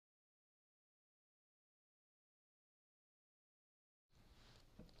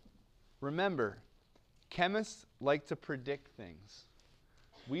Remember, chemists like to predict things.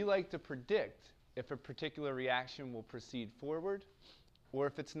 We like to predict if a particular reaction will proceed forward or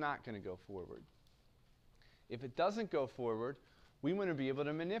if it's not going to go forward. If it doesn't go forward, we want to be able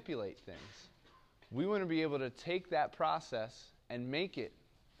to manipulate things. We want to be able to take that process and make it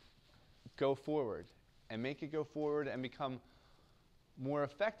go forward, and become more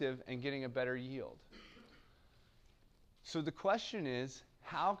effective and getting a better yield. So the question is,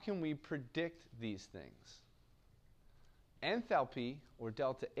 how can we predict these things? Enthalpy, or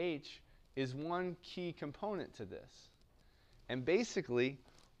delta H, is one key component to this. And basically,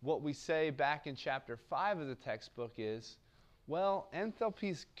 what we say back in chapter 5 of the textbook is, well,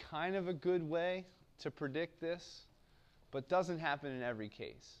 enthalpy is kind of a good way to predict this, but doesn't happen in every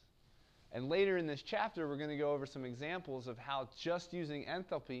case. And later in this chapter, we're going to go over some examples of how just using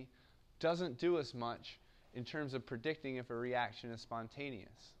enthalpy doesn't do as much in terms of predicting if a reaction is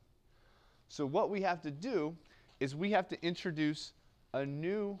spontaneous. So what we have to do is we have to introduce a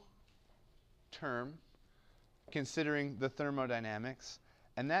new term considering the thermodynamics,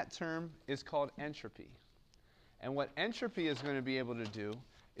 and that term is called entropy. And what entropy is going to be able to do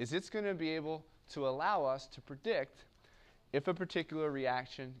is it's going to be able to allow us to predict if a particular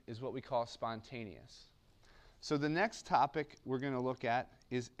reaction is what we call spontaneous. So the next topic we're going to look at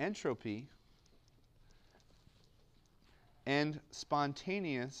is entropy and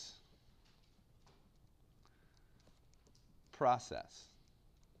spontaneous process.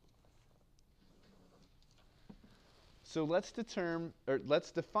 So let's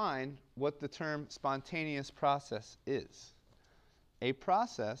define what the term spontaneous process is. A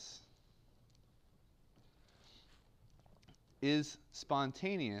process is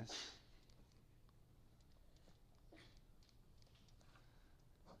spontaneous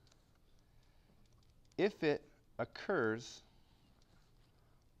if it occurs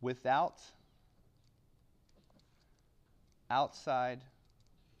without outside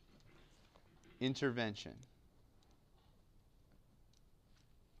intervention.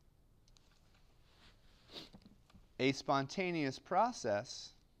 A spontaneous process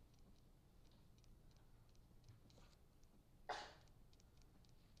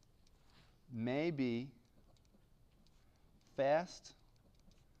may be fast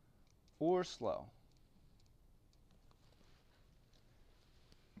or slow.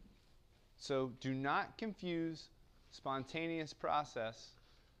 So do not confuse spontaneous process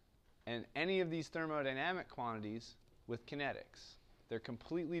and any of these thermodynamic quantities with kinetics. They're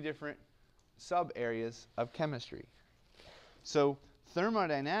completely different sub-areas of chemistry. So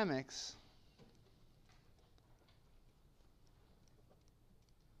thermodynamics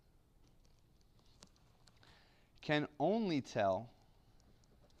can only tell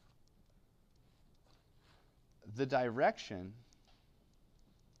the direction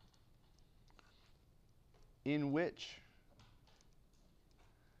in which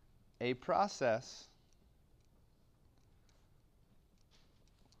a process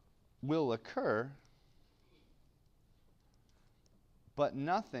will occur, but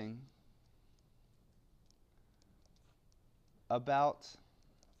nothing about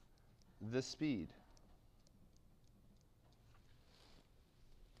the speed.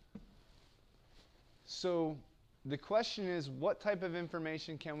 So the question is, what type of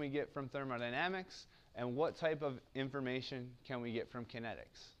information can we get from thermodynamics, and what type of information can we get from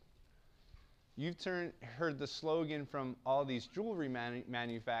kinetics? You've heard the slogan from all these jewelry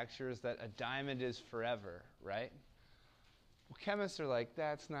manufacturers that a diamond is forever, right? Well, chemists are like,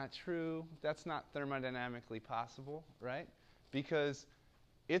 that's not true. That's not thermodynamically possible, right? Because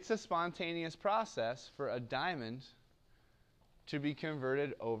it's a spontaneous process for a diamond to be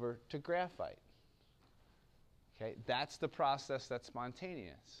converted over to graphite. Okay, that's the process that's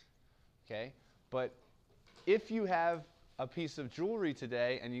spontaneous. Okay, but if you have a piece of jewelry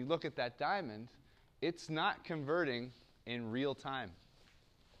today and you look at that diamond, it's not converting in real time,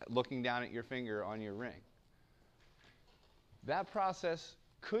 looking down at your finger on your ring. That process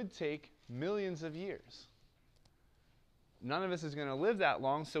could take millions of years. None of us is going to live that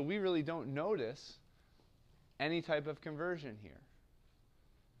long, so we really don't notice any type of conversion here.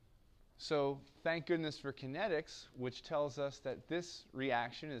 So thank goodness for kinetics, which tells us that this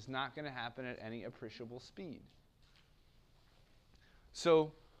reaction is not going to happen at any appreciable speed.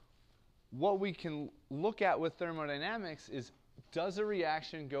 So what we can look at with thermodynamics is, does a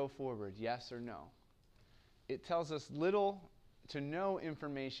reaction go forward, yes or no? It tells us little to no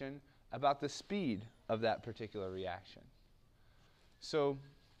information about the speed of that particular reaction. So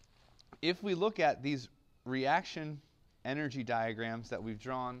if we look at these reaction energy diagrams that we've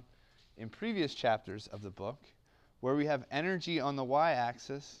drawn in previous chapters of the book, where we have energy on the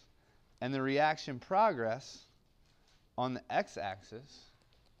y-axis and the reaction progress on the x-axis,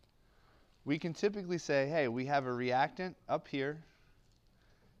 we can typically say, hey, we have a reactant up here,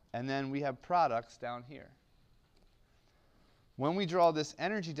 and then we have products down here. When we draw this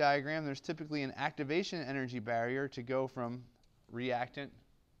energy diagram, there's typically an activation energy barrier to go from reactant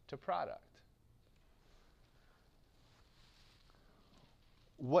to product.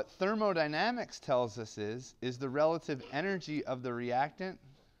 What thermodynamics tells us is the relative energy of the reactant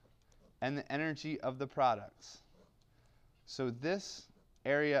and the energy of the products. So this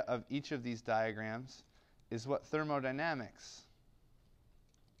area of each of these diagrams is what thermodynamics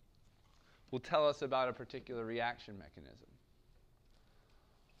will tell us about a particular reaction mechanism.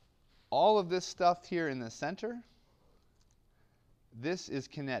 All of this stuff here in the center, this is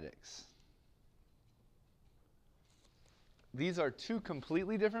kinetics. These are two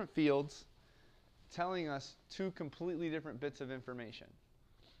completely different fields telling us two completely different bits of information.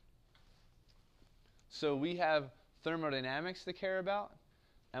 So we have thermodynamics to care about,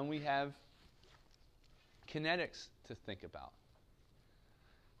 and we have kinetics to think about.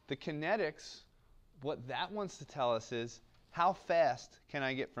 The kinetics, what that wants to tell us is, how fast can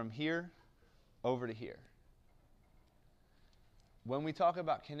I get from here over to here? When we talk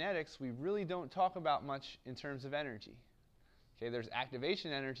about kinetics, we really don't talk about much in terms of energy. Okay, there's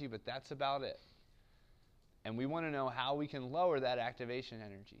activation energy, but that's about it. And we want to know how we can lower that activation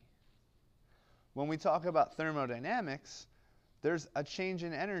energy. When we talk about thermodynamics, there's a change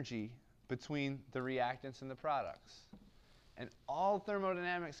in energy between the reactants and the products. And all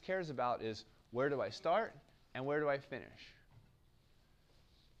thermodynamics cares about is, where do I start and where do I finish?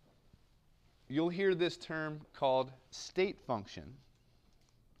 You'll hear this term called state function.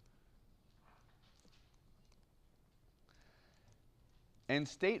 And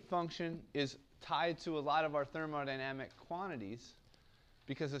state function is tied to a lot of our thermodynamic quantities,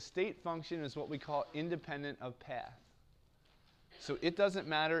 because a state function is what we call independent of path. So it doesn't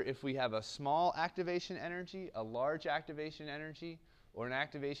matter if we have a small activation energy, a large activation energy, or an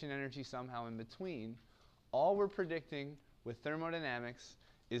activation energy somehow in between. All we're predicting with thermodynamics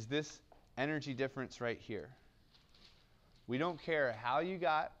is this energy difference right here. We don't care how you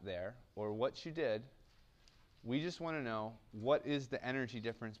got there or what you did. We just want to know what is the energy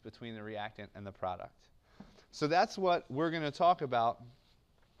difference between the reactant and the product. So that's what we're going to talk about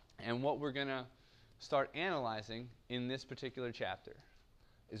and what we're going to start analyzing in this particular chapter.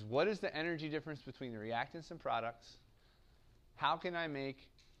 Is what is the energy difference between the reactants and products? How can I make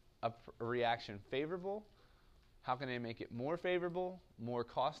a reaction favorable? How can I make it more favorable, more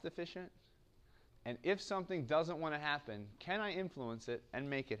cost efficient? And if something doesn't want to happen, can I influence it and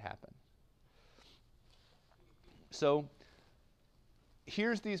make it happen? So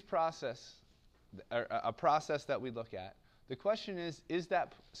here's these a process that we look at. The question is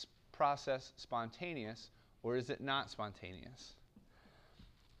that process spontaneous or is it not spontaneous?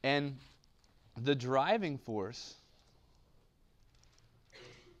 And the driving force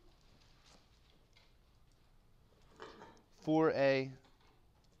for a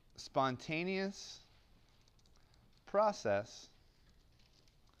spontaneous process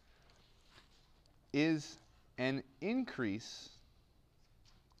is an increase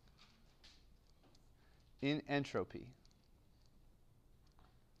in entropy.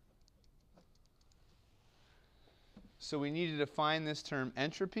 So we need to define this term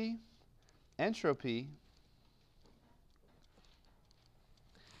entropy. Entropy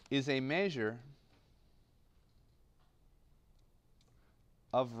is a measure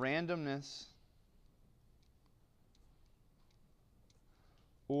of randomness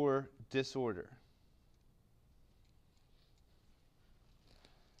or disorder.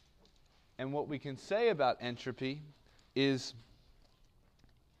 And what we can say about entropy is,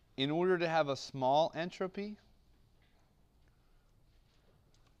 in order to have a small entropy,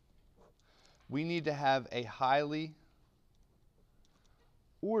 we need to have a highly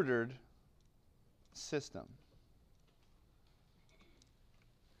ordered system.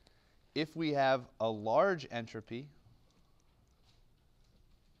 If we have a large entropy,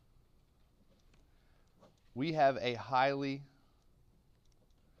 we have a highly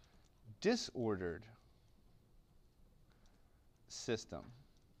disordered system.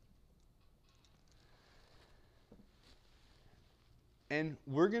 And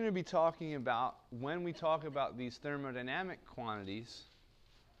we're going to be talking about, when we talk about these thermodynamic quantities,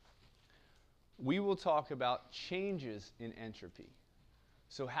 we will talk about changes in entropy.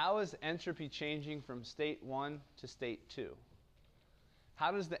 So how is entropy changing from state 1 to state 2?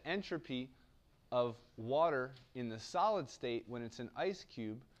 How does the entropy of water in the solid state when it's an ice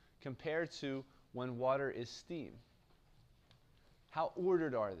cube compare to when water is steam? How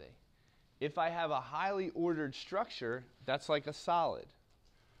ordered are they? if I have a highly ordered structure, that's like a solid,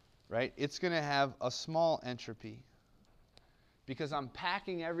 right? It's going to have a small entropy because I'm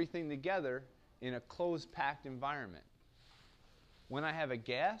packing everything together in a closed, packed environment. When I have a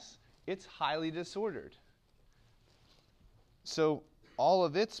gas, it's highly disordered. So all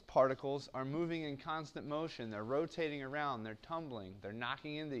of its particles are moving in constant motion. They're rotating around. They're tumbling. They're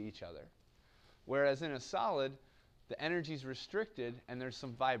knocking into each other. Whereas in a solid, the energy is restricted and there's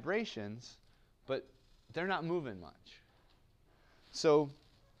some vibrations, but they're not moving much. So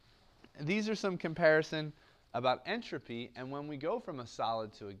these are some comparison about entropy, and when we go from a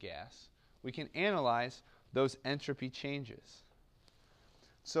solid to a gas, we can analyze those entropy changes.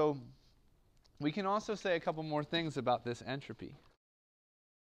 So we can also say a couple more things about this entropy.